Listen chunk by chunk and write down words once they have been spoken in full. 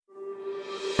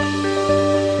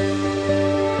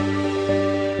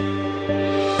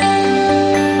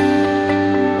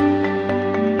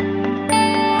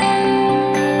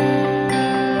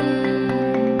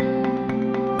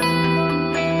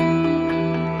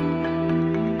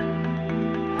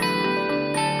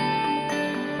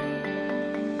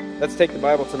Let's take the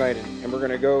Bible tonight, and we're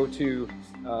going to go to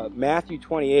Matthew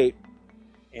 28,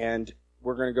 and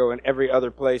we're going to go in every other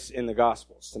place in the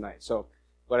Gospels tonight. So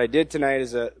what I did tonight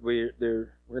is we're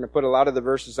going to put a lot of the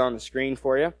verses on the screen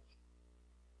for you,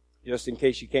 just in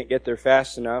case you can't get there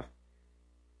fast enough.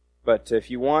 But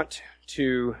if you want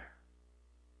to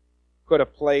put a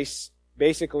place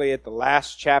basically at the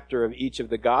last chapter of each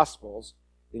of the Gospels,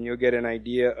 then you'll get an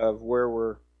idea of where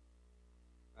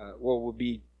we'll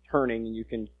be turning, and you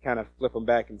can kind of flip them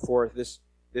back and forth.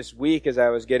 This week, as I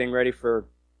was getting ready for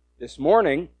this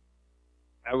morning,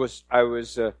 it's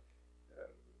a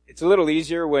little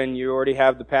easier when you already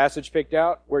have the passage picked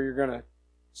out where you're going to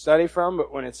study from,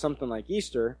 but when it's something like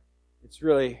Easter,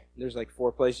 there's like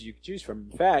 4 places you can choose from.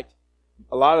 In fact,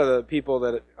 a lot of the people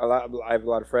I have a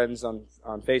lot of friends on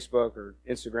Facebook or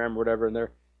Instagram or whatever, and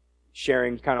they're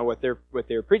sharing kind of what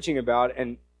they're preaching about,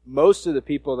 and most of the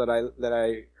people that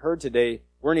I heard today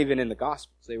weren't even in the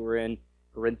Gospels. They were in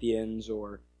Corinthians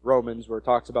or Romans, where it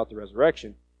talks about the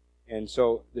resurrection. And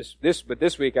so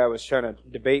this week I was trying to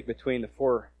debate between the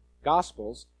 4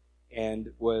 Gospels,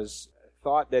 and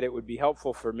thought that it would be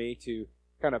helpful for me to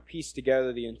kind of piece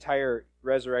together the entire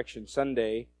Resurrection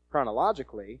Sunday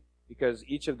chronologically, because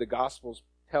each of the Gospels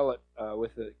tell it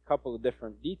with a couple of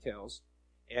different details.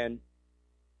 And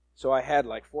so I had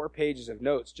like 4 pages of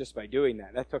notes just by doing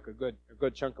that. That took a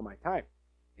good chunk of my time.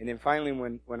 And then finally,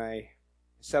 when I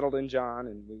settled in John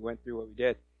and we went through what we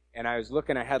did, and I was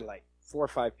looking, I had like 4 or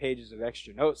 5 pages of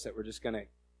extra notes that were just going to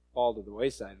fall to the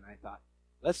wayside. And I thought,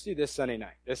 let's do this Sunday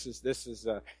night. This is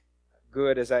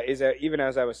good. Even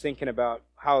as I was thinking about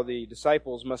how the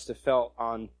disciples must have felt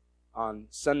on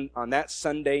that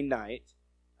Sunday night,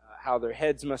 how their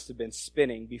heads must have been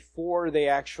spinning before they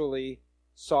actually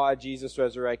saw Jesus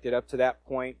resurrected. Up to that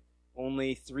point,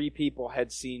 only 3 people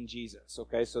had seen Jesus.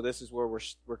 Okay, so this is where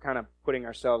we're kind of putting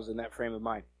ourselves in that frame of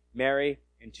mind. Mary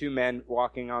and 2 men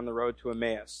walking on the road to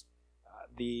Emmaus.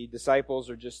 The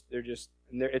disciples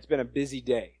it's been a busy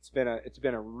day. It's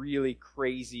been a really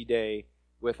crazy day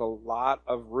with a lot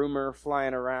of rumor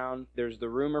flying around. There's the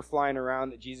rumor flying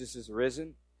around that Jesus is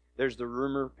risen. There's the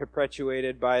rumor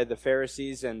perpetuated by the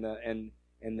Pharisees and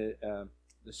the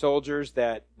soldiers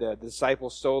that the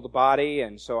disciples stole the body.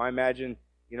 And so I imagine,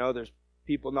 there's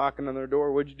people knocking on their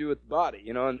door. What'd you do with the body?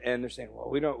 And they're saying, well,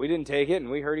 we didn't take it,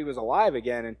 and we heard he was alive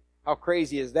again. And how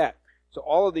crazy is that? So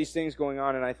all of these things going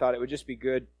on, and I thought it would just be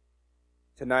good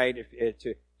tonight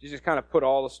to just kind of put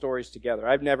all the stories together.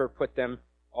 I've never put them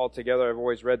all together. I've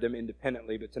always read them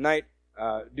independently. But tonight,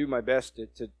 do my best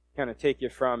to kind of take you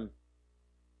from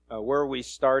where we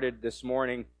started this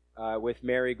morning with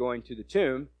Mary going to the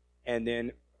tomb, and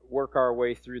then work our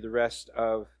way through the rest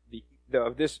of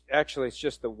this. Actually, it's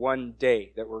just the one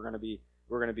day that we're going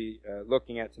to be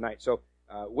looking at tonight. So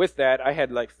with that, I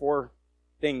had like 4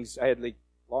 things. I had like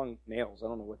long nails. I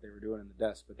don't know what they were doing in the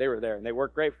desk, but they were there, and they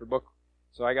work great for book.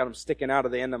 So I got them sticking out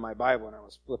of the end of my Bible, and I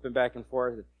was flipping back and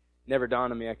forth. It never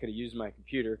dawned on me I could have used my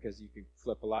computer, because you could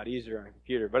flip a lot easier on a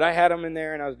computer. But I had them in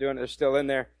there, and I was doing it. They're still in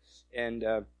there. And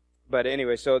but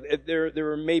anyway, so there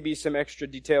were maybe some extra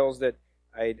details that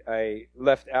I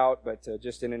left out, but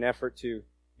just in an effort to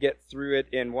get through it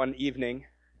in one evening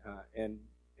and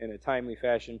in a timely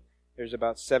fashion, there's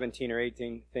about 17 or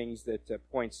 18 things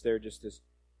that points there, just as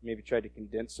maybe tried to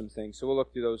condense some things. So we'll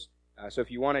look through those. So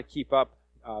if you want to keep up,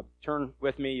 turn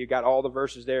with me. You got all the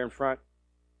verses there in front.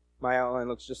 My outline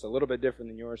looks just a little bit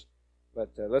different than yours. But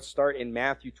let's start in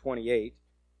Matthew 28.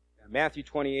 Matthew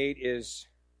 28 is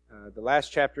the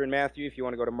last chapter in Matthew. If you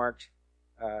want to go to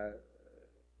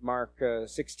Mark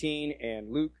 16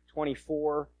 and Luke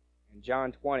 24 and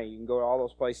John 20, you can go to all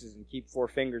those places and keep 4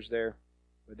 fingers there.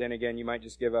 But then again, you might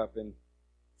just give up and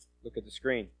look at the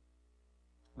screen.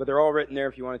 But they're all written there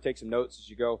if you want to take some notes as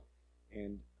you go,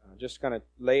 and just kind of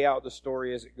lay out the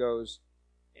story as it goes.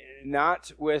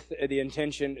 Not with the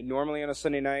intention, normally on a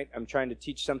Sunday night, I'm trying to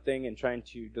teach something and trying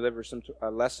to deliver a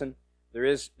lesson. There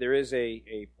is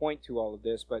a point to all of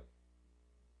this, but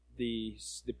the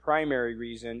primary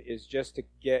reason is just to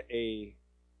get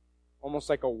almost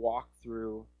like a walk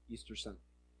through Easter Sunday.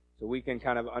 So we can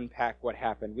kind of unpack what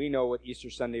happened. We know what Easter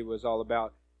Sunday was all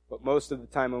about, but most of the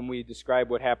time when we describe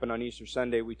what happened on Easter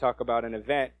Sunday, we talk about an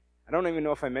event. I don't even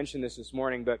know if I mentioned this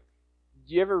morning, but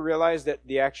do you ever realize that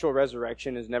the actual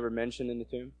resurrection is never mentioned in the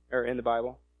tomb or in the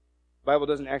Bible? The Bible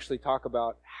doesn't actually talk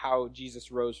about how Jesus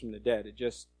rose from the dead.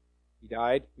 He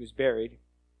died, he was buried,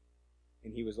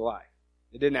 and he was alive.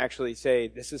 It didn't actually say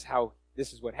this is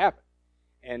what happened.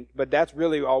 But that's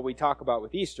really all we talk about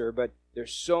with Easter. But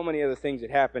there's so many other things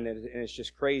that happen, and it's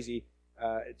just crazy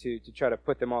to try to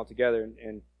put them all together.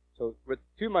 And so,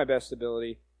 to my best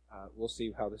ability, we'll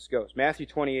see how this goes. Matthew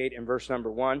 28 and verse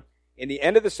number 1. In the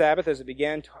end of the Sabbath, as it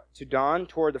began to dawn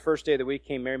toward the first day of the week,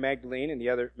 came Mary Magdalene and the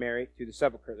other Mary to the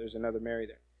sepulchre. There's another Mary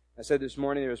there. I said this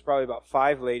morning there was probably about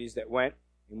 5 ladies that went,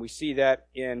 and we see that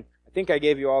in, I think I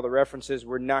gave you all the references.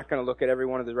 We're not going to look at every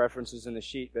one of the references in the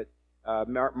sheet, but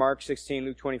Mark 16,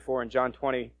 Luke 24, and John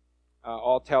 20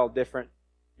 all tell different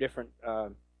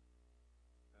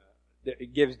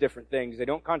it gives different things. They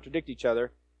don't contradict each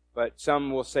other, but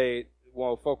some will say,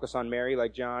 will focus on Mary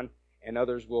like John, and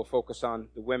others will focus on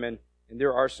the women. And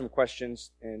there are some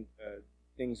questions and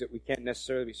things that we can't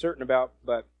necessarily be certain about,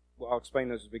 but I'll explain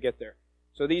those as we get there.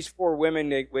 So these 4 women,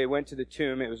 they went to the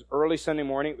tomb. It was early Sunday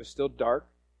morning. It was still dark,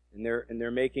 and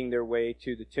they're making their way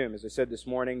to the tomb. As I said this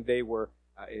morning, they were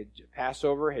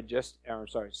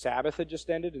Sabbath had just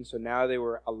ended, and so now they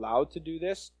were allowed to do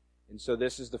this. And so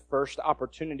this is the first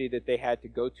opportunity that they had to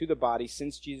go to the body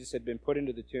since Jesus had been put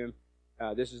into the tomb.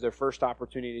 This is their first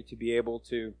opportunity to be able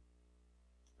to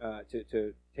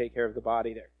take care of the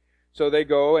body there. So they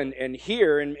go, and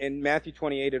here in Matthew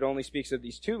 28, it only speaks of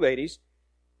these 2 ladies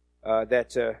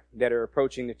that are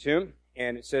approaching the tomb.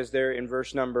 And it says there in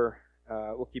verse number,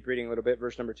 we'll keep reading a little bit,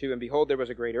 verse number 2, and behold, there was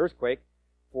a great earthquake,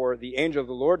 for the angel of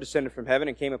the Lord descended from heaven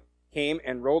and came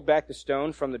and rolled back the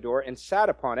stone from the door and sat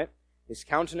upon it. His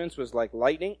countenance was like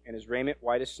lightning, and his raiment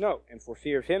white as snow. And for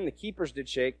fear of him the keepers did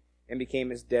shake, and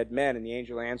became as dead men. And the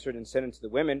angel answered and said unto the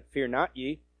women, Fear not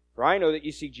ye, for I know that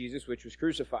ye seek Jesus, which was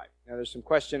crucified. Now there's some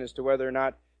question as to whether or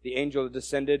not the angel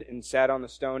descended and sat on the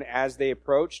stone as they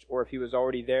approached, or if he was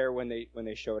already there when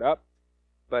they showed up.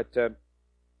 But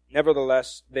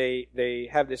nevertheless, they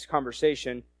have this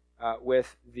conversation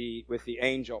with the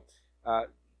angel.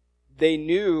 They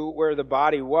knew where the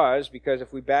body was, because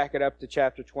if we back it up to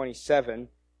chapter 27,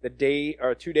 the day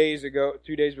or 2 days ago,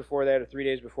 2 days before that, or 3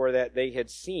 days before that, they had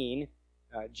seen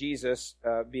Jesus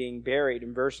being buried.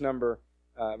 In verse number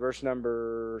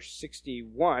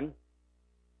 61,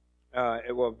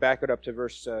 we'll back it up to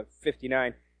verse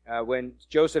 59. When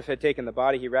Joseph had taken the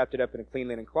body, he wrapped it up in a clean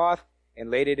linen cloth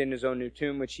and laid it in his own new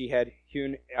tomb, which he had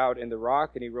hewn out in the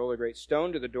rock, and he rolled a great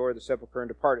stone to the door of the sepulchre and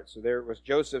departed. So there was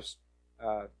Joseph's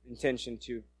intention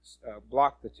to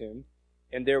block the tomb.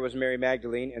 And there was Mary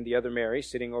Magdalene and the other Mary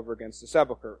sitting over against the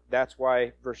sepulchre. That's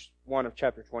why verse 1 of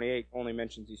chapter 28 only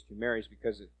mentions these 2 Marys,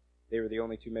 because they were the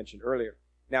only 2 mentioned earlier.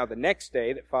 Now the next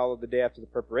day that followed the day after the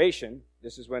preparation,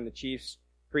 this is when the chiefs,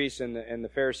 priests, and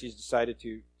the Pharisees decided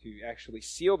to actually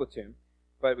seal the tomb.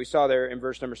 But we saw there in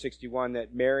verse number 61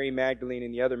 that Mary Magdalene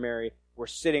and the other Mary were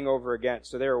sitting over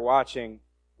against. So they were watching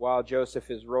while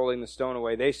Joseph is rolling the stone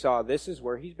away. They saw this is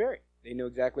where he's buried. They knew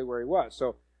exactly where he was.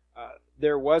 So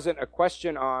there wasn't a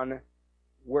question on,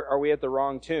 where are we at the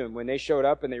wrong tomb? When they showed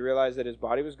up and they realized that his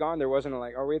body was gone, there wasn't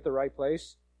like, are we at the right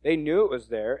place? They knew it was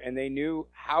there, and they knew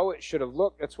how it should have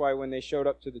looked. That's why when they showed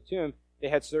up to the tomb, they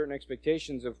had certain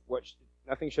expectations of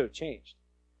nothing should have changed.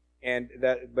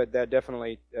 But that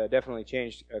definitely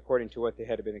changed according to what they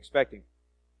had been expecting.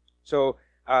 So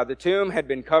the tomb had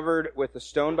been covered with a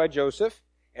stone by Joseph,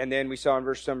 and then we saw in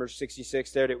verse number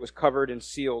 66 there that it was covered and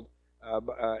sealed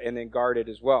and then guarded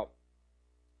as well.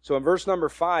 So in verse number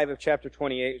 5 of chapter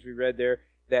 28, as we read there,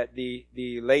 that the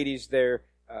ladies there,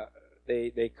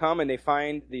 they come and they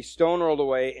find the stone rolled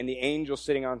away and the angel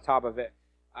sitting on top of it.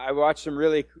 I watched some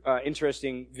really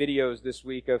interesting videos this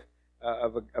week of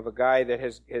a guy that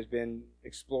has been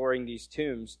exploring these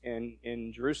tombs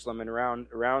in Jerusalem and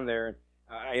around there.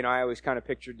 And I always kind of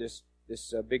pictured this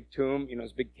big tomb,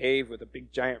 this big cave with a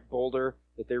big giant boulder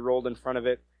that they rolled in front of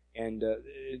it, and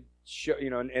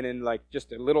and in like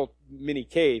just a little mini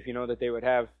cave, that they would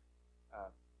have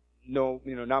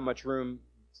not much room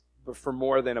for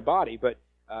more than a body. But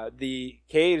the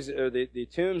caves or the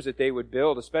tombs that they would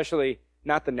build, especially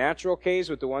not the natural caves,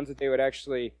 but the ones that they would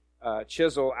actually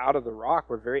chisel out of the rock,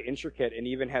 were very intricate and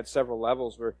even had several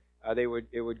levels where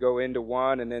it would go into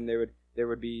one, and then there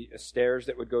would be stairs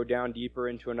that would go down deeper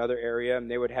into another area, and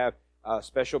they would have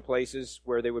special places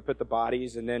where they would put the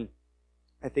bodies, and then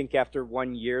I think after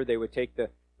 1 year they would take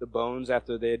the bones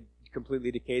after they had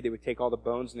completely decayed. They would take all the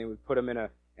bones and they would put them in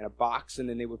a box, and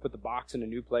then they would put the box in a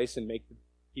new place and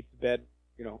keep the bed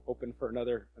open for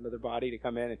another body to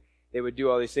come in, and they would do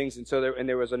all these things. And so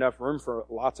there was enough room for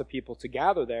lots of people to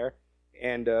gather there,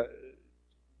 and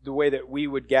the way that we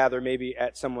would gather maybe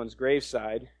at someone's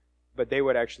graveside, but they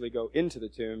would actually go into the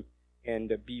tomb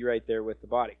and be right there with the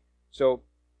body. So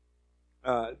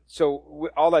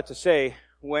all that to say,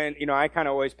 when I kind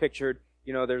of always pictured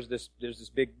there's this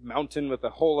big mountain with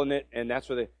a hole in it, and that's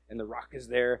where the rock is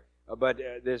there. But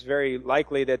there's very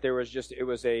likely that it was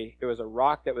a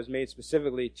rock that was made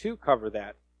specifically to cover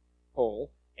that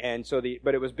hole, And so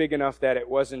but it was big enough that it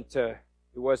wasn't,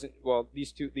 well,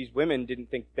 these women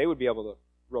didn't think they would be able to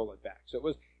roll it back. So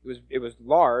it was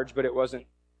large, but it wasn't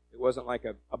like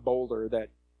a boulder that,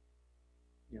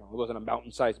 it wasn't a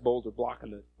mountain-sized boulder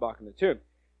blocking the tomb.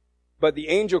 But the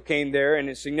angel came there, and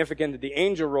it's significant that the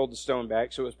angel rolled the stone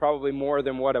back, so it was probably more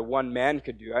than what a one man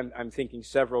could do. I'm thinking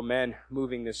several men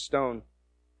moving this stone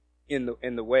in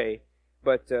the way.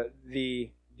 But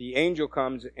the angel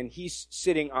comes, and he's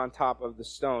sitting on top of the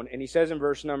stone. And he says in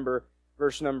verse number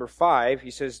 5,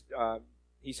 he says a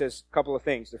couple of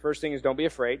things. The first thing is, don't be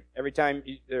afraid. Every time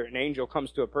an angel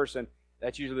comes to a person,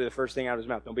 that's usually the first thing out of his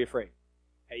mouth. Don't be afraid.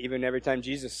 Even every time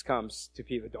Jesus comes to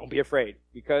people, don't be afraid,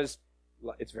 because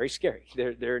it's very scary.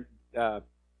 They're to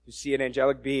see an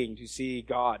angelic being, to see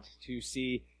God, to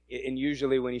see, and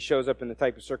usually when he shows up in the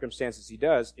type of circumstances he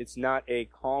does, it's not a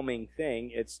calming thing.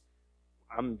 It's,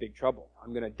 I'm in big trouble.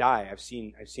 I'm going to die. I've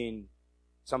seen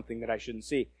something that I shouldn't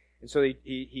see. And so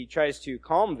he tries to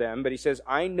calm them, but he says,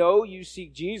 I know you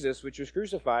seek Jesus, which was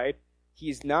crucified.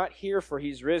 He's not here, for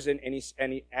he's risen.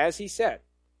 And as he said,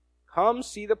 come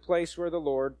see the place where the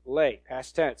Lord lay.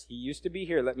 Past tense. He used to be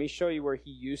here. Let me show you where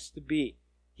he used to be.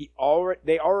 They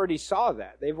already saw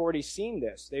that. They've already seen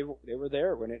this. They were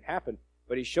there when it happened.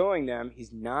 But he's showing them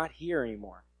he's not here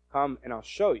anymore. Come and I'll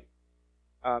show you.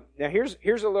 Now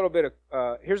here's a little bit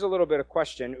of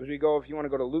question as we go. If you want to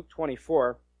go to Luke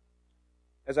 24,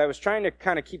 as I was trying to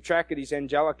kind of keep track of these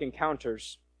angelic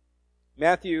encounters,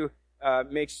 Matthew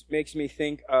makes me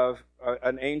think of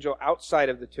an angel outside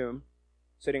of the tomb,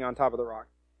 sitting on top of the rock,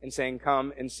 and saying,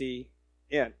 come and see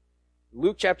in.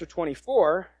 Luke chapter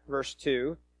 24, verse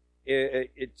 2,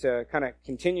 it kind of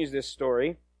continues this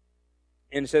story,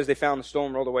 and it says, they found the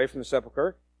stone rolled away from the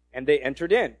sepulchre, and they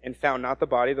entered in, and found not the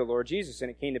body of the Lord Jesus. And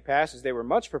it came to pass, as they were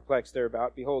much perplexed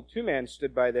thereabout, behold, 2 men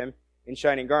stood by them in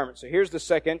shining garments. So here's the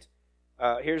second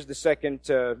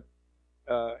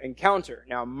encounter.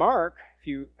 Now, Mark,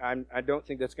 I don't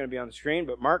think that's going to be on the screen,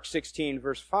 but Mark 16,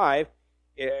 verse 5,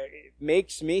 it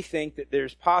makes me think that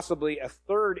there's possibly a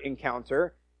third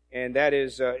encounter, and that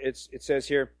is, it says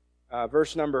here,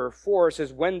 verse number 4, it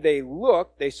says, when they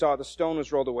looked, they saw the stone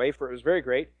was rolled away, for it was very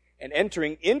great. And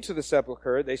entering into the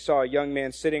sepulchre, they saw a young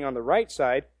man sitting on the right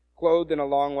side, clothed in a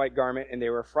long white garment, and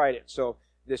they were affrighted. So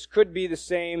this could be the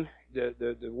same,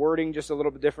 the wording just a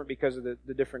little bit different because of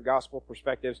the different gospel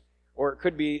perspectives, or it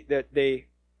could be that the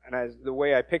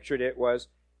way I pictured it was,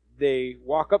 they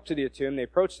walk up to the tomb, they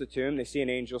approach the tomb, they see an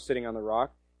angel sitting on the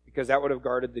rock, because that would have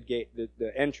guarded the gate,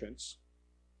 the entrance.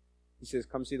 He says,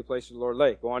 come see the place where the Lord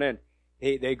lay. Go on in.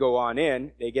 They go on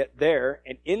in, they get there,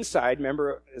 and inside,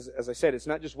 remember, as I said, it's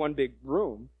not just one big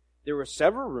room. There were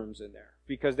several rooms in there,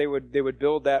 because they would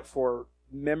build that for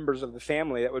members of the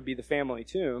family. That would be the family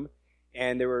tomb,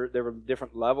 and there were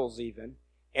different levels even.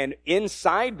 And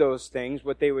inside those things,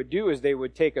 what they would do is they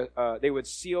would they would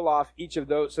seal off each of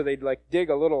those, so they'd like dig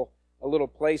a little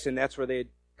place, and that's where they'd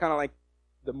kind of like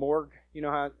the morgue. You know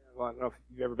how? Well, I don't know if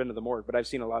you've ever been to the morgue, but I've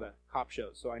seen a lot of cop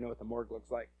shows, so I know what the morgue looks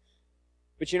like.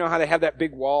 But you know how they have that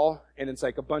big wall, and it's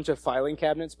like a bunch of filing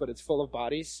cabinets, but it's full of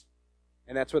bodies,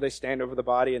 and that's where they stand over the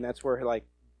body, and that's where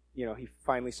he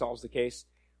finally solves the case.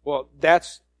 Well,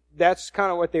 that's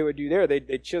kind of what they would do there.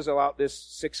 They'd chisel out this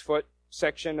 6-foot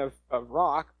section of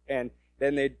rock, and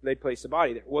then they'd place the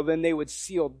body there. Well, then they would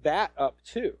seal that up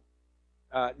too.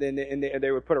 Then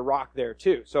they would put a rock there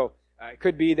too. So it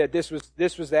could be that this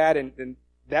was that, and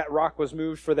that rock was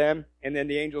moved for them, and then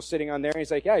the angel's sitting on there, and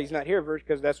he's like, yeah, he's not here,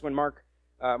 because that's when Mark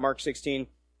 16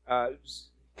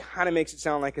 kind of makes it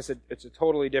sound like it's a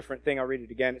totally different thing. I'll read it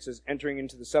again. It says, entering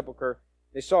into the sepulchre,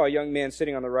 they saw a young man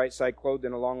sitting on the right side, clothed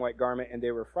in a long white garment, and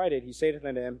they were affrighted. He saith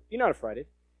unto them, be not affrighted.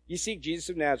 Ye seek Jesus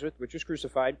of Nazareth, which was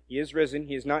crucified. He is risen.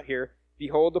 He is not here.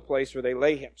 Behold the place where they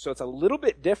lay him. So it's a little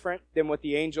bit different than what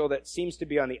the angel that seems to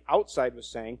be on the outside was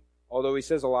saying, although he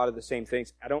says a lot of the same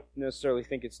things. I don't necessarily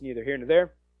think it's neither here nor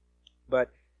there,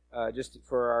 but just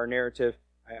for our narrative,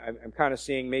 I'm kind of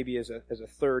seeing maybe as a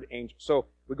third angel. So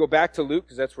we go back to Luke,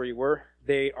 because that's where you were.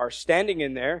 They are standing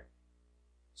in there.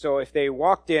 So if they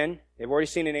walked in, they've already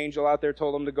seen an angel out there,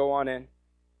 told them to go on in.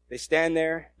 They stand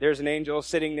there. There's an angel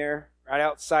sitting there right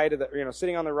outside of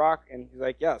sitting on the rock, and he's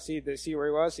like, yeah, see where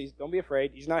he was? Don't be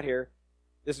afraid. He's not here.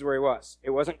 This is where he was.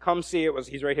 It wasn't come see, it was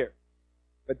he's right here.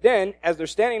 But then, as they're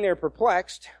standing there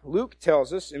perplexed, Luke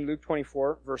tells us in Luke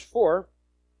 24, verse 4,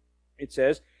 it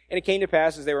says, and it came to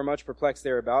pass, as they were much perplexed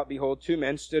thereabout, behold, 2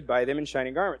 men stood by them in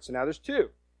shining garments. So now there's 2.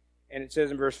 And it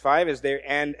says in verse 5, as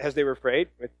they were afraid,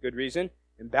 with good reason,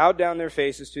 and bowed down their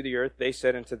faces to the earth, they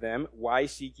said unto them, why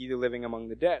seek ye the living among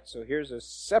the dead? So here's a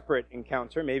separate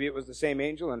encounter. Maybe it was the same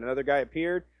angel, and another guy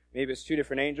appeared. maybe it's two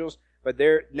different angels, but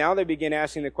now they begin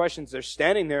asking the questions. They're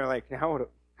standing there like,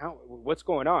 what's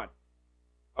going on?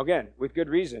 Again, with good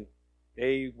reason.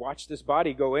 They watch this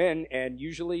body go in, and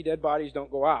usually dead bodies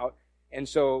don't go out. And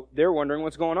so they're wondering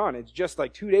what's going on. It's just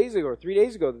like 2 days ago or 3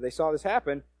 days ago that they saw this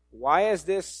happen. Why is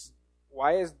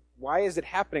it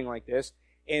happening like this?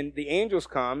 And the angels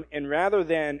come, and rather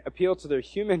than appeal to their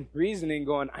human reasoning,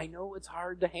 going, I know it's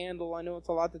hard to handle, I know it's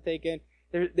a lot to take in,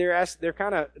 they're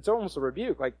kind of, it's almost a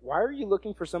rebuke. Like, why are you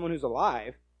looking for someone who's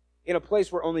alive in a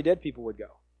place where only dead people would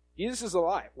go? Jesus is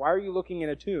alive. Why are you looking in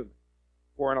a tomb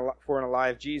for an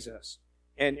alive Jesus?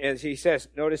 And as he says,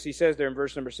 notice he says there in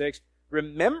verse number 6,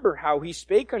 remember how he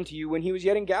spake unto you when he was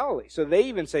yet in Galilee. So they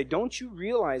even say, don't you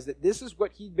realize that this is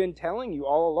what he'd been telling you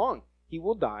all along? He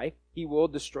will die, he will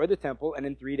destroy the temple, and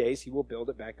in 3 days he will build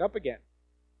it back up again.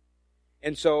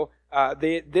 And so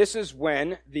this is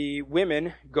when the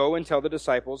women go and tell the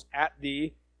disciples at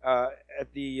the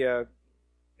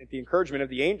encouragement of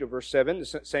the angel, verse 7,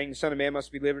 saying, the Son of Man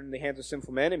must be delivered in the hands of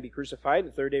sinful men and be crucified, and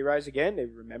the third day rise again. They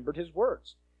remembered his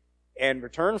words, and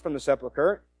returned from the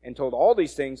sepulchre, and told all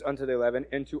these things unto the 11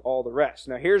 and to all the rest.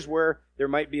 Now here's where there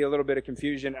might be a little bit of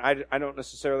confusion. I don't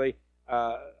necessarily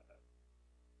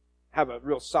have a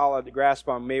real solid grasp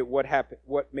on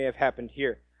what may have happened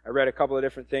here. I read a couple of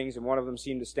different things, and one of them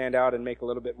seemed to stand out and make a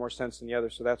little bit more sense than the other,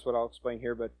 so that's what I'll explain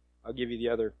here, but I'll give you the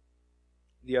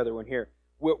other one here.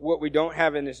 What we don't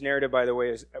have in this narrative, by the way,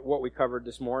 is what we covered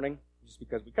this morning, just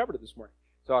because we covered it this morning.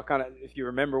 So I'll kind of, if you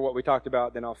remember what we talked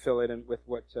about, then I'll fill it in with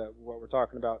what we're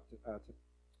talking about,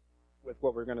 with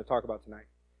what we're going to talk about tonight.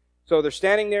 So they're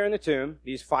standing there in the tomb,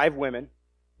 these 5 women.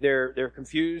 They're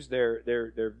confused.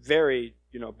 They're very,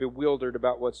 bewildered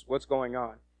about what's going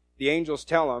on. The angels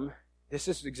tell them, this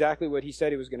is exactly what he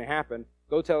said it was going to happen.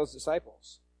 Go tell his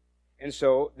disciples. And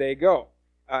so they go.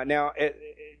 Now,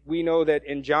 we know that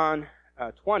in John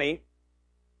 20,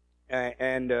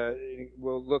 and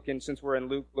we'll look in, since we're in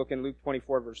Luke, look in Luke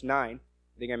 24, verse 9.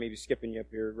 I think I may be skipping you up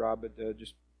here, Rob, but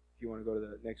just if you want to go to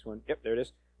the next one. Yep, there it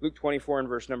is. Luke 24 and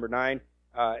verse number 9.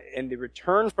 And they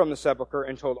returned from the sepulchre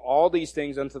and told all these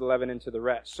things unto the 11 and to the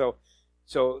rest.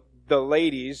 So the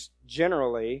ladies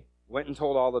generally went and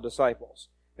told all the disciples.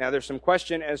 Now there's some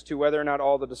question as to whether or not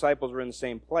all the disciples were in the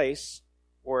same place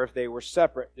or if they were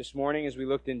separate. This morning, as we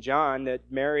looked in John,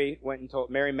 that Mary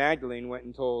Magdalene went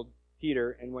and told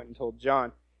Peter and went and told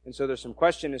John. And so there's some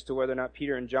question as to whether or not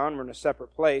Peter and John were in a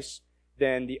separate place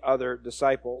than the other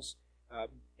disciples.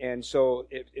 And so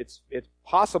it's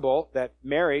possible that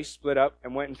Mary split up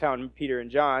and went and found Peter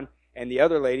and John, and the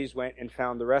other ladies went and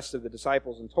found the rest of the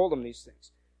disciples and told them these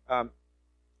things.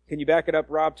 Can you back it up,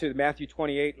 Rob, to Matthew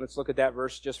 28? Let's look at that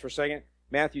verse just for a second.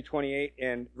 Matthew 28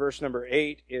 and verse number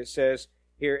 8, it says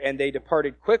here, and they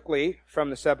departed quickly from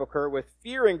the sepulchre with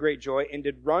fear and great joy, and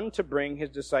did run to bring his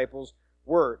disciples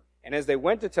word. And as they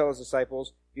went to tell his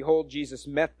disciples, behold, Jesus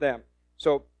met them.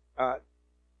 So,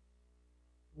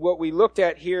 what we looked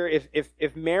at here,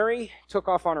 if Mary took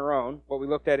off on her own, what we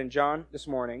looked at in John this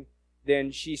morning,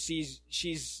 then she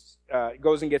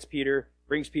goes and gets Peter,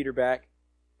 brings Peter back,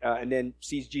 and then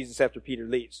sees Jesus after Peter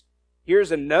leaves.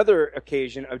 Here's another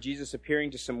occasion of Jesus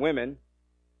appearing to some women,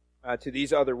 to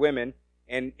these other women,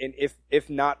 and if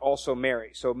not also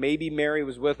Mary. So maybe Mary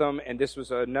was with them, and this was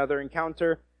another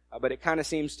encounter, but it kind of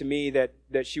seems to me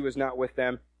that she was not with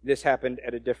them. This happened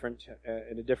at a different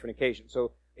occasion.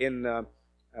 So in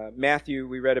Matthew,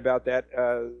 we read about that.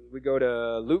 We go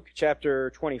to Luke chapter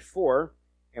 24,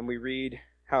 and we read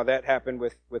how that happened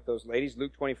with those ladies.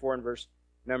 Luke 24 and verse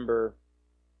number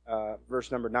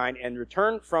 9. And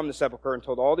returned from the sepulchre and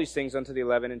told all these things unto the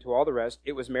 11 and to all the rest.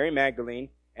 It was Mary Magdalene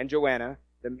and Joanna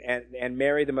and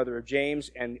Mary, the mother of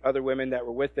James, and other women that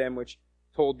were with them, which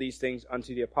told these things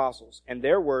unto the apostles. And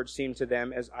their words seemed to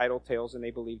them as idle tales, and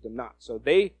they believed them not. So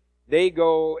they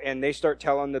go and they start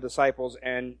telling the disciples,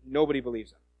 and nobody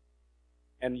believes them.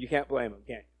 And you can't blame them,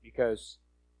 can you? Because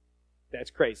that's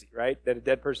crazy, right? That a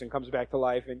dead person comes back to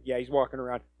life, and yeah, he's walking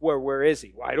around. Where is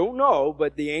he? Well, I don't know,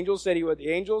 but the angels said he was. The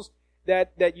angels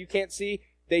that you can't see,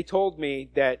 they told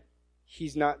me that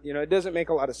he's not. It doesn't make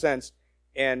a lot of sense.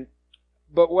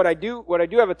 But what I do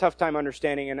have a tough time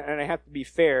understanding, and I have to be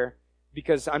fair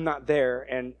because I'm not there,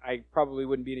 and I probably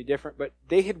wouldn't be any different. But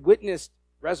they had witnessed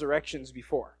resurrections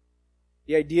before.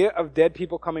 The idea of dead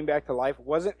people coming back to life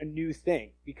wasn't a new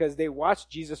thing because they watched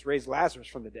Jesus raise Lazarus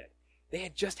from the dead. They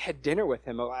had just had dinner with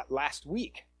him last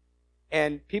week.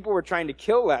 And people were trying to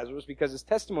kill Lazarus because his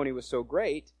testimony was so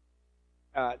great.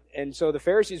 And so the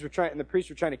Pharisees and the priests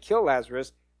were trying to kill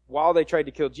Lazarus while they tried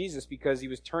to kill Jesus because he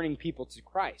was turning people to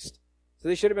Christ. So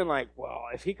they should have been like, well,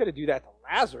 if he could have do that to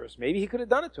Lazarus, maybe he could have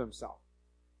done it to himself.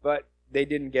 But they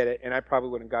didn't get it, and I probably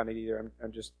wouldn't have gotten it either.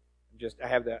 I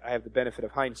have the benefit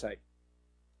of hindsight.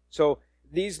 So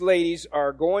these ladies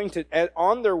are going to,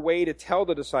 on their way to tell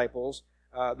the disciples.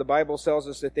 The Bible tells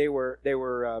us that they were.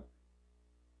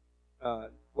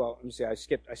 Well, let me see. I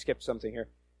skipped something here.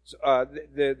 So,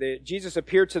 Jesus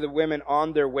appeared to the women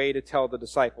on their way to tell the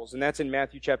disciples, and that's in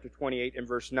Matthew chapter 28 and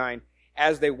verse 9.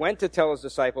 As they went to tell his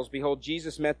disciples, behold,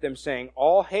 Jesus met them, saying,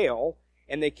 All hail!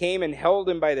 And they came and held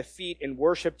him by the feet and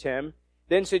worshipped him.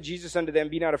 Then said Jesus unto them,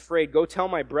 Be not afraid. Go tell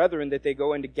my brethren that they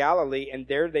go into Galilee, and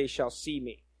there they shall see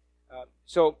me.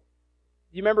 So,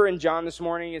 you remember in John this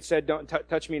morning, it said, Don't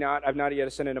touch me not, I've not yet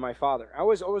ascended to my Father. I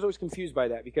was always confused by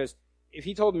that, because if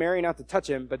he told Mary not to touch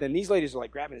him, but then these ladies are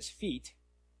like grabbing his feet,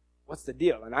 what's the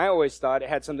deal? And I always thought it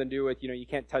had something to do with, you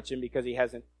can't touch him because he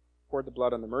hasn't poured the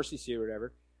blood on the mercy seat or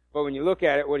whatever. But when you look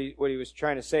at it, what he was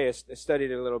trying to say, I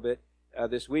studied it a little bit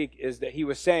this week, is that he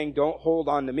was saying, don't hold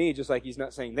on to me, just like he's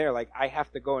not saying there, like, I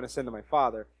have to go and ascend to my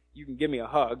Father. You can give me a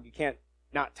hug. You can't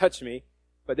not touch me.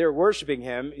 But they're worshiping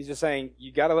him. He's just saying,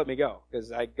 you got to let me go,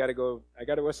 because I got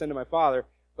to ascend to my Father,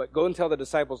 but go and tell the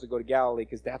disciples to go to Galilee,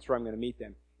 because that's where I'm going to meet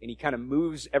them. And he kind of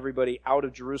moves everybody out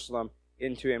of Jerusalem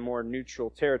into a more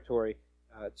neutral territory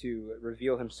to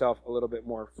reveal himself a little bit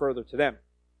more further to them.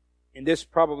 And this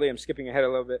probably, I'm skipping ahead a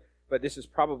little bit, but this is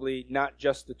probably not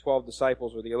just the 12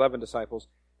 disciples or the 11 disciples.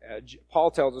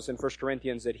 Paul tells us in 1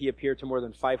 Corinthians that he appeared to more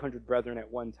than 500 brethren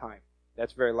at one time.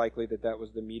 That's very likely that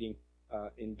was the meeting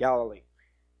in Galilee.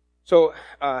 So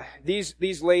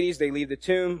these ladies, they leave the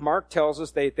tomb. Mark tells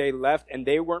us they left, and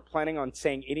they weren't planning on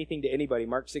saying anything to anybody.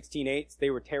 Mark 16:8,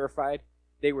 they were terrified.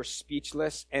 They were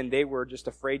speechless, and they were just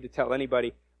afraid to tell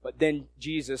anybody. But then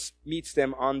Jesus meets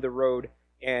them on the road,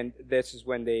 and this is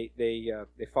when they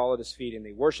fall at his feet and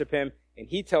they worship him. And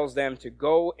he tells them to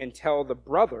go and tell the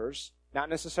brothers, not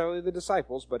necessarily the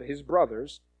disciples, but his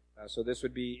brothers. So this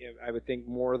would be, I would think,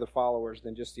 more of the followers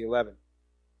than just the 11.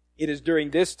 It is during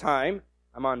this time,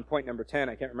 I'm on point number 10.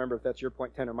 I can't remember if that's your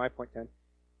point 10 or my point 10.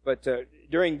 But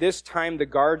during this time, the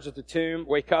guards at the tomb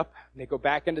wake up, and they go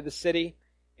back into the city.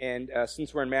 And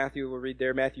since we're in Matthew, we'll read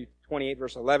there, Matthew 28,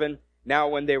 verse 11. Now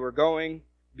when they were going,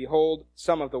 behold,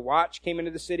 some of the watch came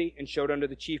into the city and showed unto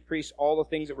the chief priests all the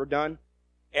things that were done.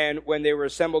 And when they were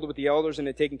assembled with the elders and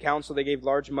had taken counsel, they gave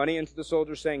large money unto the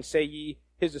soldiers, saying, Say ye,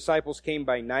 his disciples came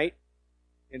by night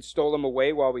and stole him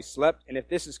away while we slept. And if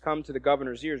this has come to the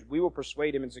governor's ears, we will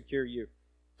persuade him and secure you.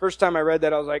 First time I read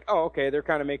that, I was like, oh, okay, they're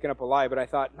kind of making up a lie. But I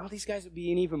thought, no, these guys would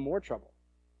be in even more trouble.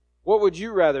 What would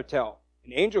you rather tell?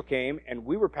 An angel came, and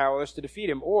we were powerless to defeat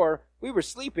him, or we were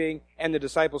sleeping, and the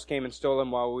disciples came and stole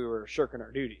him while we were shirking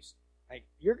our duties. Like,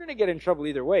 you're going to get in trouble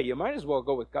either way. You might as well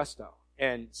go with gusto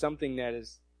and something that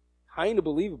is kind of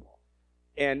believable.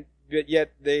 But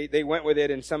yet they went with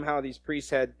it, and somehow these priests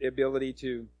had the ability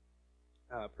to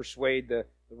persuade the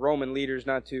Roman leaders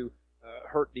not to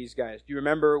hurt these guys. Do you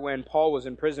remember when Paul was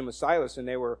in prison with Silas, and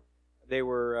they were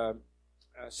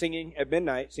singing at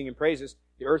midnight, singing praises?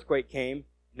 The earthquake came.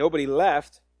 Nobody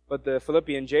left, but the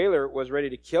Philippian jailer was ready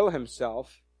to kill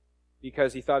himself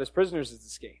because he thought his prisoners had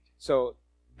escaped. So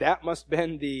that must have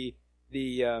been the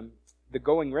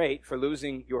going rate for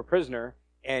losing your prisoner.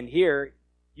 And here,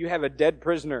 you have a dead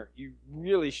prisoner. You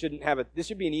really shouldn't have it. This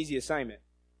should be an easy assignment.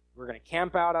 We're going to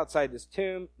camp out outside this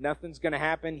tomb. Nothing's going to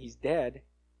happen. He's dead.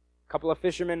 A couple of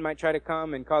fishermen might try to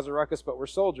come and cause a ruckus, but we're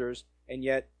soldiers. And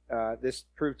yet, this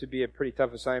proved to be a pretty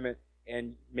tough assignment.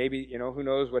 And maybe, who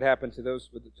knows what happened to those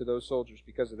soldiers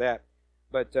because of that.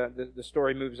 But the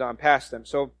story moves on past them.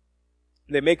 So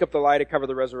they make up the lie to cover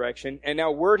the resurrection. And now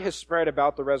word has spread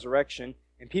about the resurrection,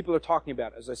 and people are talking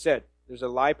about it. As I said, there's a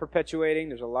lie perpetuating.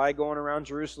 There's a lie going around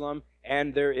Jerusalem,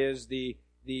 and there is the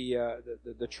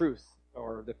truth,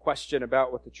 or the question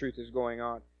about what the truth is going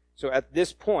on. So at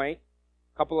this point,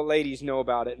 a couple of ladies know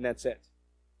about it, and that's it.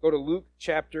 Go to Luke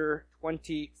chapter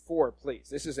 24, please.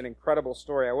 This is an incredible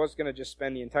story. I was going to just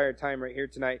spend the entire time right here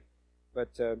tonight,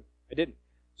 but I didn't.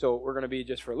 So we're going to be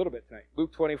just for a little bit tonight.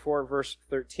 Luke 24, verse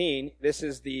 13. This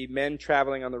is the men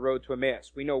traveling on the road to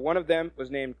Emmaus. We know one of them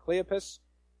was named Cleopas,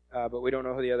 but we don't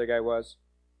know who the other guy was.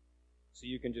 So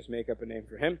you can just make up a name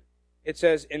for him. It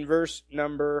says in verse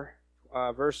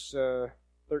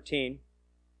 13,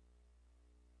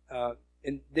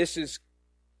 and this is,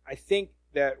 I think,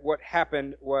 that what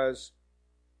happened was,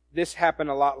 this happened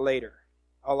a lot later.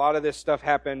 A lot of this stuff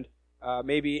happened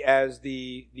maybe as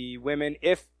the women,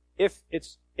 if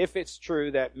it's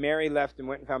true that Mary left and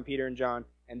went and found Peter and John,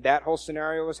 and that whole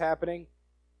scenario was happening,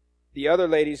 the other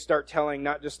ladies start telling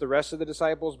not just the rest of the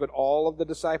disciples, but all of the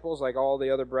disciples, like all the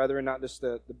other brethren, not just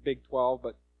the big 12,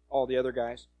 but all the other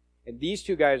guys. And these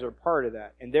two guys are part of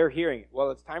that, and they're hearing it. Well,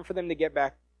 it's time for them to get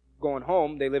back going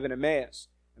home. They live in Emmaus.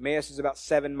 Emmaus is about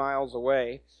 7 miles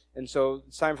away. And so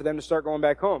it's time for them to start going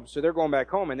back home. So they're going back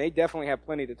home, and they definitely have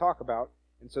plenty to talk about.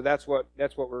 And so that's what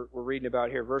we're reading about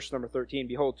here. Verse number 13.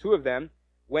 Behold, 2 of them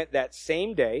went that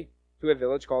same day to a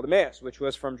village called Emmaus, which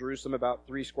was from Jerusalem about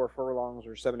 60 furlongs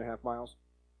or 7.5 miles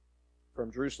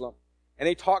from Jerusalem. And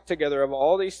they talked together of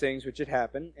all these things which had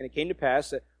happened. And it came to pass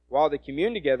that while they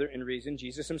communed together in reason,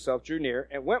 Jesus himself drew near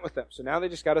and went with them. So now they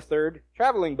just got a third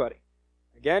traveling buddy.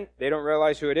 Again, they don't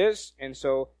realize who it is. And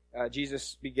so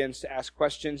Jesus begins to ask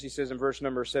questions. He says in verse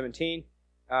number 17,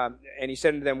 and he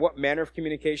said unto them, what manner of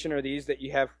communication are these that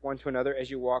you have one to another as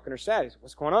you walk and are sad? He said,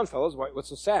 what's going on, fellows? What's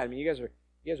so sad? I mean, you guys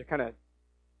are kind of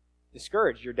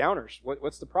discouraged. You're downers.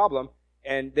 What's the problem?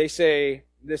 And they say,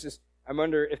 I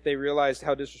wonder if they realized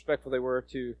how disrespectful they were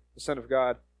to the Son of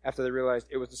God after they realized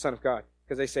it was the Son of God.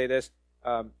 Because they say this,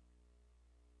 and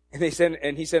he said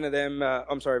to them,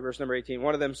 verse number 18,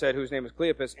 one of them said, whose name was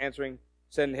Cleopas, answering,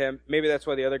 said to him, maybe that's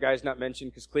why the other guy's not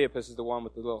mentioned, because Cleopas is the one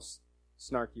with the little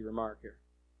snarky remark here.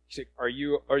 He said, are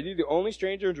you the only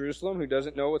stranger in Jerusalem who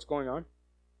doesn't know what's going on?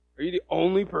 Are you the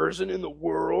only person in the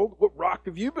world? What rock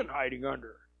have you been hiding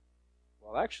under?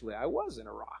 Well, actually, I was in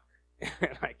a rock,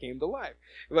 and I came to life.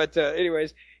 But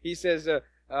anyways, he says,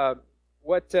 art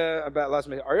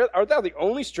thou the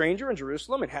only stranger in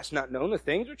Jerusalem, and hast not known the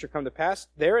things which are come to pass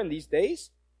there in these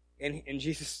days? And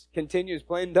Jesus continues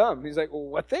playing dumb. He's like, well,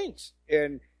 what things?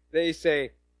 And they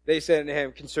said to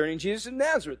him, concerning Jesus of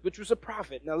Nazareth, which was a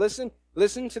prophet. Now listen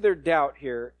to their doubt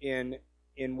here in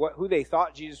who they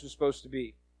thought Jesus was supposed to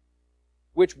be.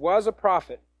 Which was a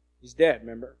prophet. He's dead,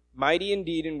 remember? Mighty in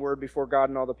deed and word before God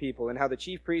and all the people, and how the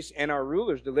chief priests and our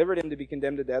rulers delivered him to be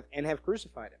condemned to death and have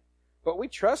crucified him. But we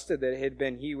trusted that it had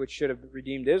been he which should have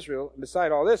redeemed Israel. And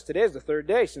beside all this, today is the 3rd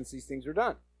day since these things were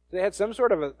done. So they had some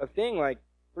sort of a thing like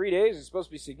 3 days is supposed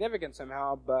to be significant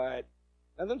somehow, but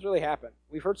nothing's really happened.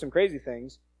 We've heard some crazy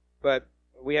things, but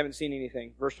we haven't seen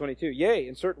anything. Verse 22, yea,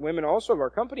 and certain women also of our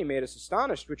company made us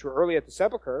astonished, which were early at the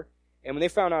sepulchre. And when they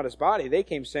found out his body, they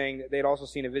came saying that they had also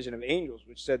seen a vision of angels,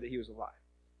 which said that he was alive.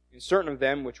 And certain of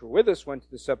them which were with us went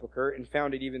to the sepulchre and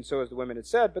found it even so as the women had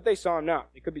said, but they saw him not.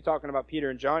 They could be talking about Peter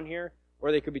and John here,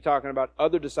 or they could be talking about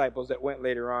other disciples that went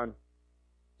later on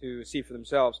to see for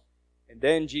themselves. And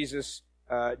then Jesus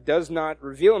does not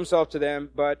reveal himself to them,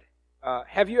 but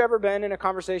have you ever been in a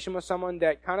conversation with someone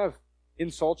that kind of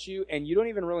insults you and you don't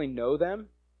even really know them?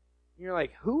 And you're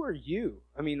like, who are you?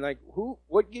 I mean, like,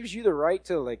 what gives you the right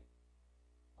to, like,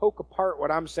 poke apart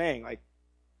what I'm saying? Like,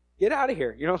 get out of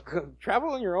here. Travel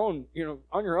on your own,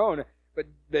 on your own. But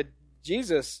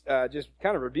Jesus just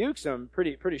kind of rebukes them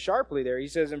pretty sharply there. He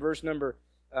says in verse number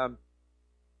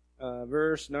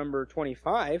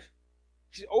 25,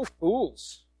 he says, O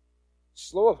fools,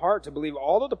 slow of heart to believe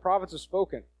all that the prophets have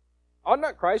spoken. Ought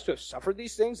not Christ to have suffered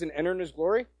these things and enter in his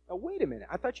glory? Now wait a minute.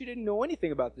 I thought you didn't know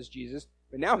anything about this Jesus.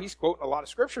 But now he's quoting a lot of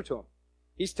scripture to him.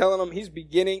 He's telling them,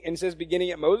 beginning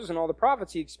at Moses and all the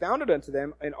prophets, he expounded unto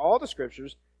them in all the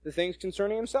scriptures the things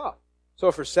concerning himself.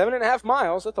 So for 7.5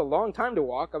 miles, that's a long time to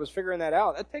walk. I was figuring that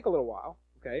out. That'd take a little while,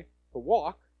 okay, to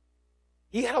walk.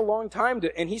 He had a long time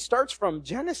and he starts from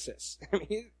Genesis. I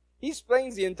mean, he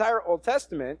explains the entire Old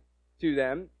Testament to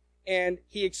them, and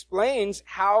he explains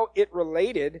how it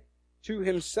related to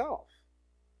himself.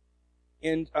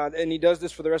 And he does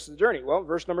this for the rest of the journey. Well,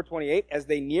 verse number 28, as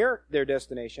they near their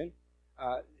destination,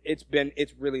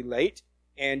 it's really late,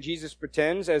 and Jesus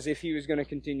pretends as if he was going to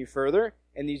continue further,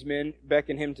 and these men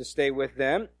beckon him to stay with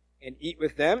them and eat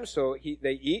with them. So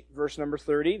they eat. Verse number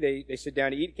 30, they sit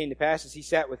down to eat. It came to pass as he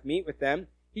sat with meat with them,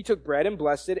 he took bread and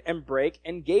blessed it and brake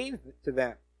and gave to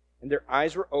them. And their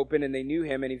eyes were open, and they knew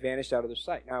him, and he vanished out of their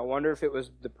sight. Now I wonder if it was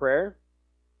the prayer,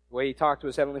 the way he talked to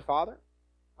his heavenly Father.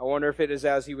 I wonder if it is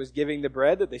as he was giving the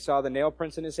bread that they saw the nail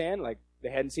prints in his hand, like they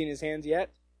hadn't seen his hands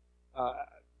yet.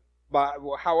 But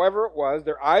however it was,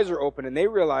 their eyes are open and they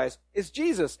realize it's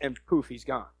Jesus, and poof, he's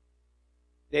gone.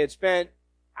 They had spent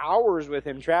hours with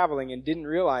him traveling and didn't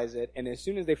realize it, and as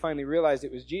soon as they finally realized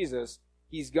it was Jesus,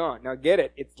 he's gone. Now get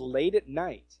it, it's late at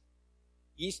night.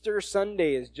 Easter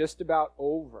Sunday is just about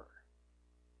over.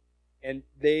 And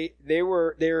they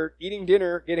were eating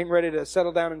dinner, getting ready to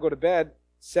settle down and go to bed.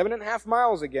 7.5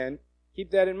 miles again.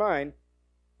 Keep that in mind.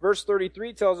 Verse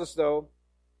 33 tells us, though,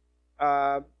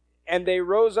 and they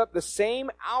rose up the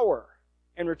same hour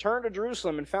and returned to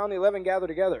Jerusalem and found the 11 gathered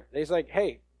together. They're like,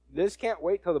 hey, this can't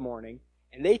wait till the morning.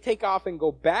 And they take off and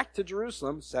go back to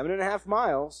Jerusalem, 7.5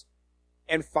 miles,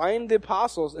 and find the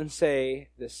apostles and say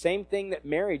the same thing that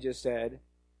Mary just said.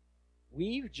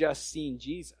 We've just seen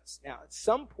Jesus. Now, at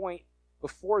some point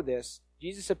before this,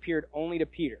 Jesus appeared only to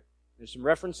Peter. There's some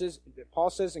references that Paul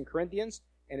says in Corinthians,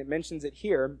 and it mentions it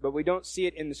here, but we don't see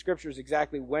it in the scriptures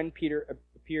exactly when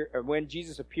when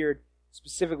Jesus appeared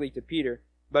specifically to Peter.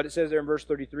 But it says there in verse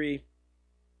 34,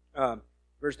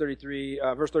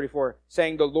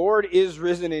 saying, "The Lord is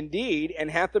risen indeed, and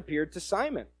hath appeared to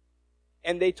Simon."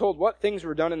 And they told what things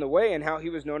were done in the way, and how he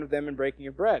was known of them in breaking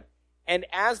of bread. And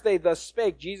as they thus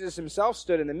spake, Jesus himself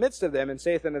stood in the midst of them, and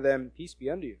saith unto them, Peace be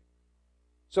unto you.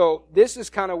 So this is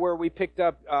kind of where we picked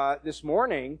up this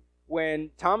morning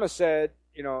when Thomas said,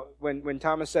 when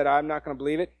Thomas said, "I'm not going to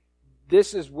believe it."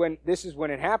 This is when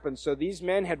it happened. So these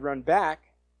men had run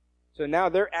back. So now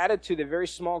they're added to the very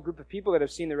small group of people that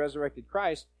have seen the resurrected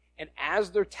Christ. And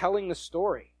as they're telling the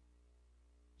story,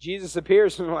 Jesus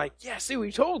appears and they're like, "Yeah, see,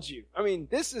 we told you." I mean,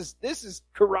 this is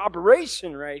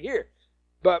corroboration right here.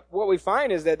 But what we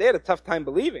find is that they had a tough time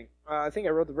believing. I think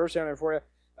I wrote the verse down there for you.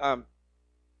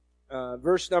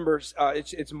 Verse numbers,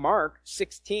 it's Mark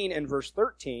 16 and verse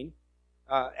 13.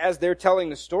 As they're telling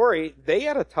the story, they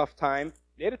had a tough time.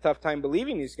 They had a tough time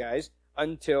believing these guys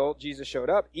until Jesus showed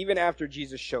up. Even after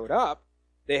Jesus showed up,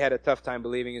 they had a tough time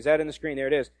believing. Is that in the screen? There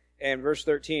it is. And verse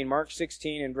 13, Mark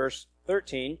 16 and verse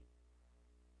 13.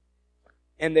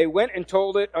 "And they went and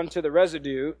told it unto the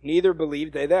residue, neither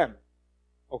believed they them."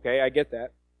 Okay, I get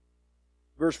that.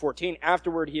 Verse 14,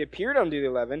 "Afterward he appeared unto the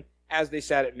 11, as they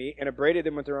sat at meat, and upbraided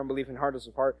them with their unbelief and hardness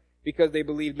of heart, because they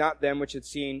believed not them which had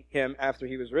seen him after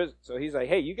he was risen." So he's like,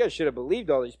 hey, you guys should have believed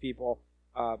all these people.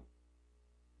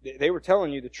 They were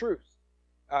telling you the truth.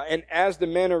 And as the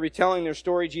men are retelling their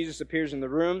story, Jesus appears in the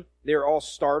room. They're all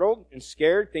startled and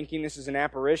scared, thinking this is an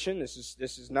apparition.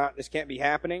 This can't be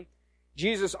happening.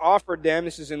 Jesus offered them,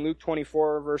 this is in Luke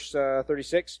 24, verse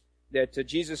 36, that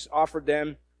Jesus offered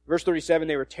them. Verse 37,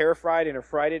 they were terrified and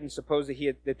affrighted and supposed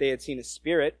that they had seen a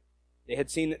spirit. They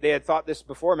had thought this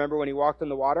before. Remember when he walked on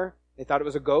the water? They thought it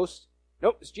was a ghost.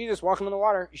 Nope, it's Jesus walking on the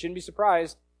water. You shouldn't be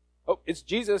surprised. Oh, it's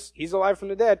Jesus. He's alive from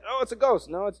the dead. Oh, it's a ghost.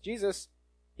 No, it's Jesus.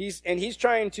 He's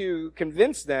trying to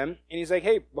convince them, and he's like,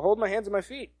 hey, behold my hands and my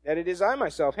feet, that it is I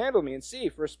myself. Handle me and see,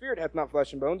 for a spirit hath not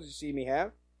flesh and bones, as you see me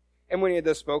have. And when he had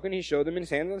thus spoken, he showed them his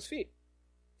hands and his feet.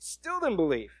 Still didn't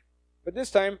believe, but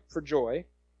this time for joy.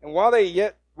 And while they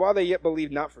yet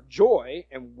believed not for joy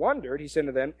and wondered, he said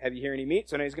to them, have you here any meat?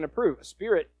 So now he's going to prove, a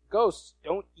spirit, ghosts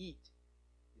don't eat.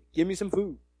 Give me some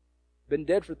food. Been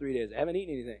dead for 3 days. I haven't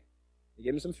eaten anything. They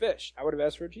gave him some fish. I would have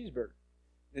asked for a cheeseburger.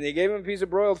 And they gave him a piece of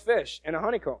broiled fish and a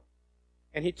honeycomb.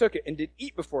 And he took it and did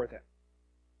eat before them.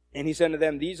 And he said to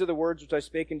them, these are the words which I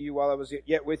spake unto you while I was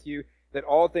yet with you, that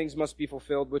all things must be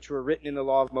fulfilled, which were written in the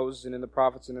law of Moses and in the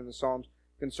prophets and in the Psalms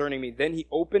concerning me. Then he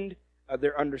opened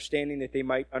their understanding that they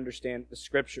might understand the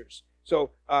Scriptures.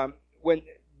 So when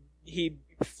he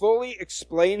fully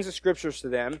explains the Scriptures to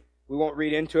them, we won't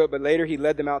read into it, but later he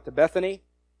led them out to Bethany,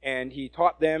 and he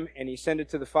taught them, and he sent it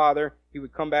to the Father. He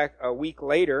would come back a week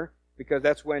later, because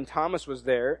that's when Thomas was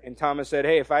there, and Thomas said,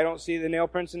 hey, if I don't see the nail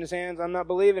prints in his hands, I'm not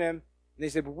believing him. And they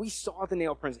said, well, we saw the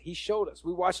nail prints. He showed us.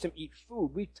 We watched him eat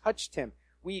food. We touched him.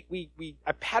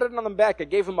 I patted him on the back. I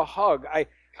gave him a hug. I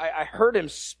heard him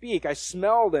speak. I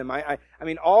smelled him. I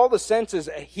mean, all the senses.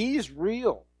 He's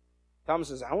real. Thomas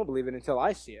says, I won't believe it until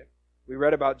I see it. We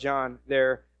read about John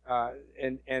there,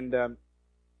 and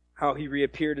how he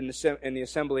reappeared in the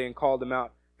assembly and called them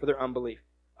out for their unbelief.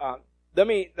 Let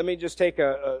me just take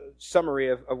a summary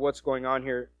of what's going on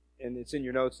here, and it's in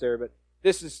your notes there. But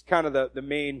this is kind of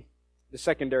the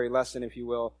secondary lesson, if you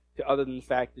will, to other than the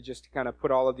fact that just to kind of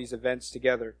put all of these events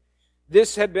together.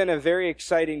 This had been a very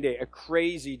exciting day, a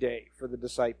crazy day for the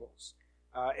disciples.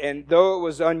 And though it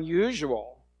was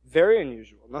unusual, very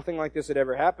unusual, nothing like this had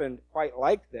ever happened quite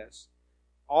like this,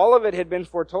 all of it had been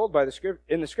foretold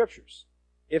in the Scriptures.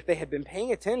 If they had been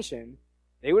paying attention,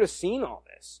 they would have seen all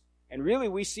this. And really,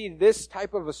 we see this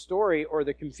type of a story, or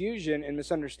the confusion and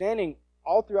misunderstanding,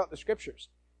 all throughout the Scriptures.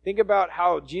 Think about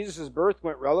how Jesus' birth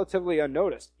went relatively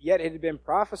unnoticed, yet it had been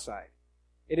prophesied.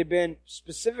 It had been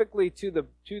specifically to the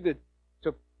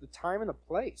time and the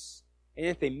place, and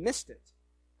yet they missed it.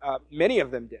 Many of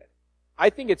them did.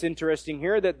 I think it's interesting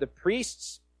here that the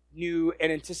priests knew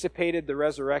and anticipated the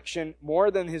resurrection more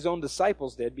than his own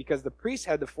disciples did, because the priests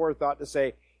had the forethought to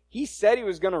say, he said he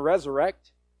was going to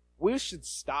resurrect. We should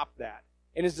stop that.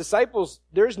 And his disciples,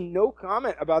 there's no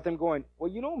comment about them going,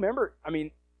 well, remember,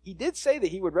 he did say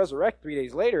that he would resurrect 3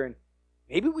 days later, and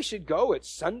maybe we should go. It's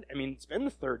Sunday. it's been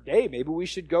the third day. Maybe we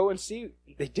should go and see.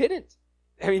 They didn't.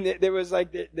 There was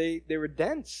they were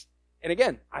dense. And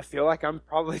again, I feel like I'm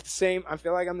probably the same. I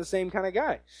feel like I'm the same kind of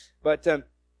guy. But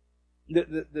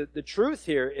the truth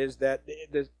here is that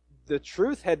the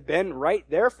truth had been right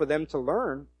there for them to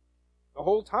learn the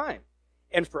whole time.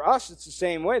 And for us, it's the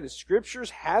same way. The Scriptures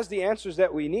has the answers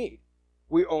that we need.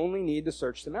 We only need to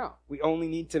search them out. We only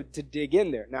need to dig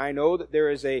in there. Now, I know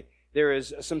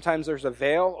that sometimes there's a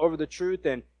veil over the truth,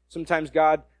 and sometimes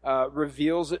God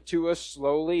reveals it to us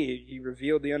slowly. He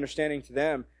revealed the understanding to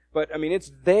them. But, I mean,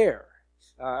 it's there.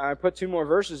 I put 2 more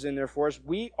verses in there for us.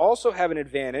 We also have an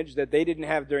advantage that they didn't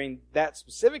have during that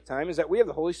specific time, is that we have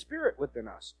the Holy Spirit within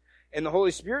us. And the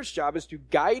Holy Spirit's job is to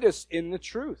guide us in the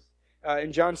truth.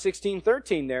 In John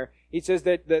 16:13 there, he says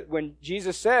that when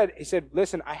Jesus said, he said,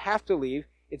 listen, I have to leave.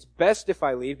 It's best if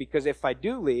I leave, because if I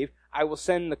do leave, I will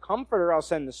send the Comforter, I'll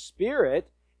send the Spirit,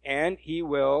 and he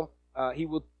will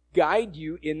guide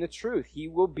you in the truth. He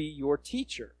will be your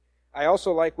teacher. I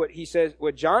also like what he says,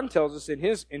 what John tells us in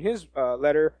his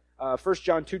letter, 1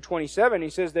 John 2:27. He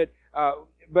says that,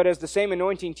 but as the same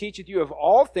anointing teacheth you of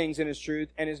all things in his truth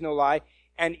and is no lie,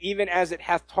 and even as it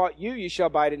hath taught you, you shall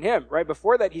abide in him. Right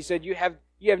before that, he said, you have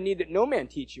need that no man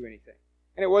teach you anything.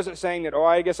 And it wasn't saying that,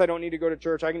 I guess I don't need to go to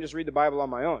church, I can just read the Bible on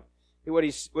my own. What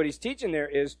he's teaching there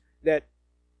is that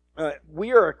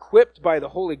we are equipped by the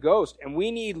Holy Ghost, and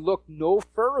we need look no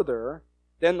further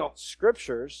than the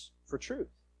Scriptures for truth.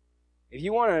 If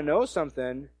you want to know something,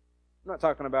 I'm not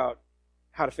talking about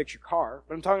how to fix your car,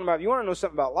 but I'm talking about if you want to know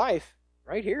something about life,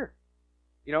 right here.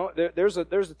 You know, there's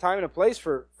a time and a place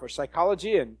for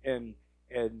psychology and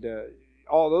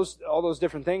all those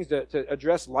different things to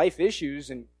address life issues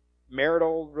and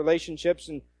marital relationships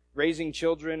and raising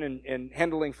children and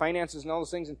handling finances and all those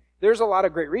things. And there's a lot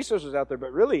of great resources out there,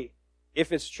 but really,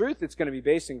 if it's truth, it's going to be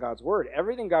based in God's Word.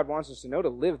 Everything God wants us to know to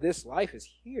live this life is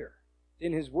here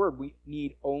in His Word. We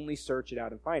need only search it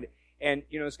out and find it. And,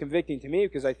 you know, it's convicting to me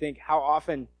because I think how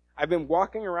often I've been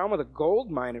walking around with a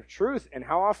gold mine of truth, and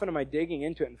how often am I digging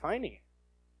into it and finding it?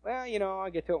 Well, you know,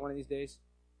 I'll get to it one of these days.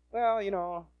 Well, you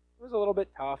know, it was a little bit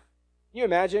tough. Can you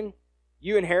imagine?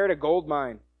 You inherit a gold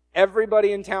mine.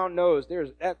 Everybody in town knows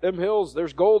there's at them hills,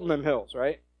 there's gold in them hills,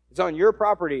 right? It's on your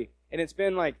property, and it's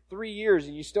been like 3 years,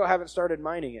 and you still haven't started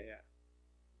mining it yet.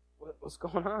 What's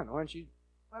going on? Why don't you?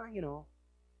 Well, you know,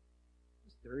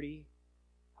 it's dirty,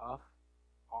 tough,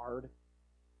 hard.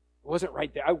 It wasn't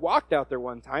right there. I walked out there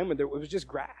one time, and it was just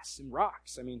grass and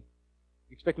rocks. I mean,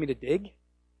 you expect me to dig?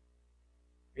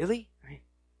 Really?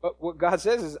 But what God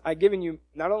says is,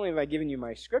 not only have I given you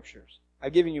my Scriptures,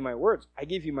 I've given you my words, I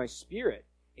give you my Spirit,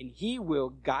 and He will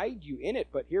guide you in it.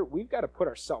 But here, we've got to put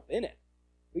ourselves in it.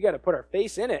 We got to put our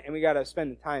face in it, and we got to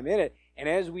spend the time in it. And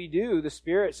as we do, the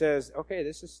Spirit says, okay,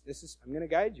 this is, I'm going to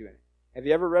guide you in it. Have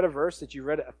you ever read a verse that you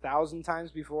read 1,000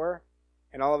 times before,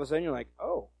 and all of a sudden you're like,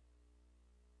 oh,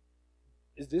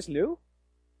 is this new?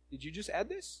 Did you just add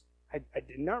this? I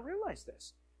did not realize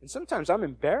this. And sometimes I'm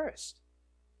embarrassed.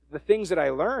 The things that I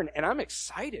learn, and I'm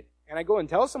excited. And I go and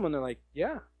tell someone, they're like,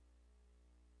 yeah,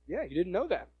 you didn't know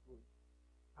that.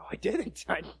 No, I didn't.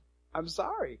 I'm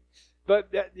sorry.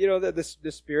 But,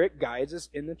 the Spirit guides us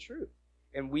in the truth.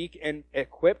 And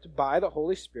equipped by the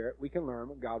Holy Spirit, we can learn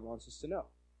what God wants us to know.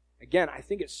 Again, I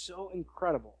think it's so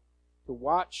incredible to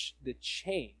watch the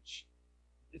change.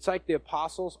 It's like the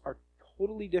apostles are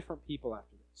totally different people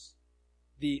after this.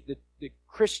 The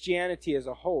Christianity as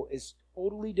a whole is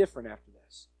totally different after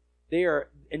this. They are,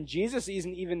 and Jesus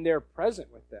isn't even there present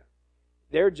with them.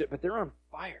 But they're on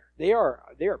fire. They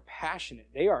are passionate.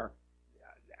 They're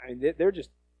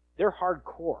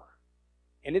hardcore.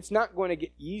 And it's not going to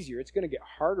get easier. It's going to get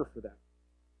harder for them.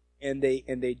 And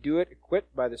they do it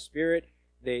equipped by the Spirit.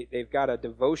 They've got a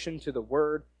devotion to the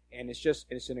Word, and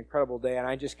it's an incredible day. And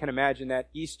I just can imagine that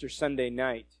Easter Sunday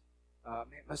night.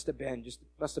 It must have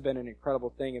been an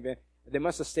incredible thing. They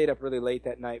must have stayed up really late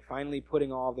that night, finally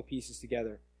putting all the pieces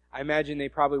together. I imagine they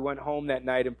probably went home that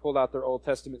night and pulled out their Old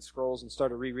Testament scrolls and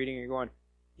started rereading and going,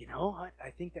 you know what? I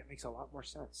think that makes a lot more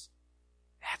sense.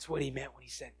 That's what he meant when he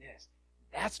said this.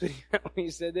 That's what he meant when he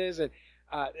said this. And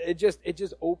it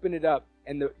just opened it up.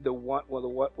 And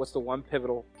what's the one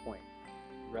pivotal point?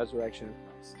 The resurrection of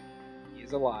Christ. He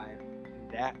is alive,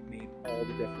 and that made all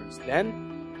the difference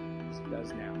then as it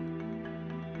does now.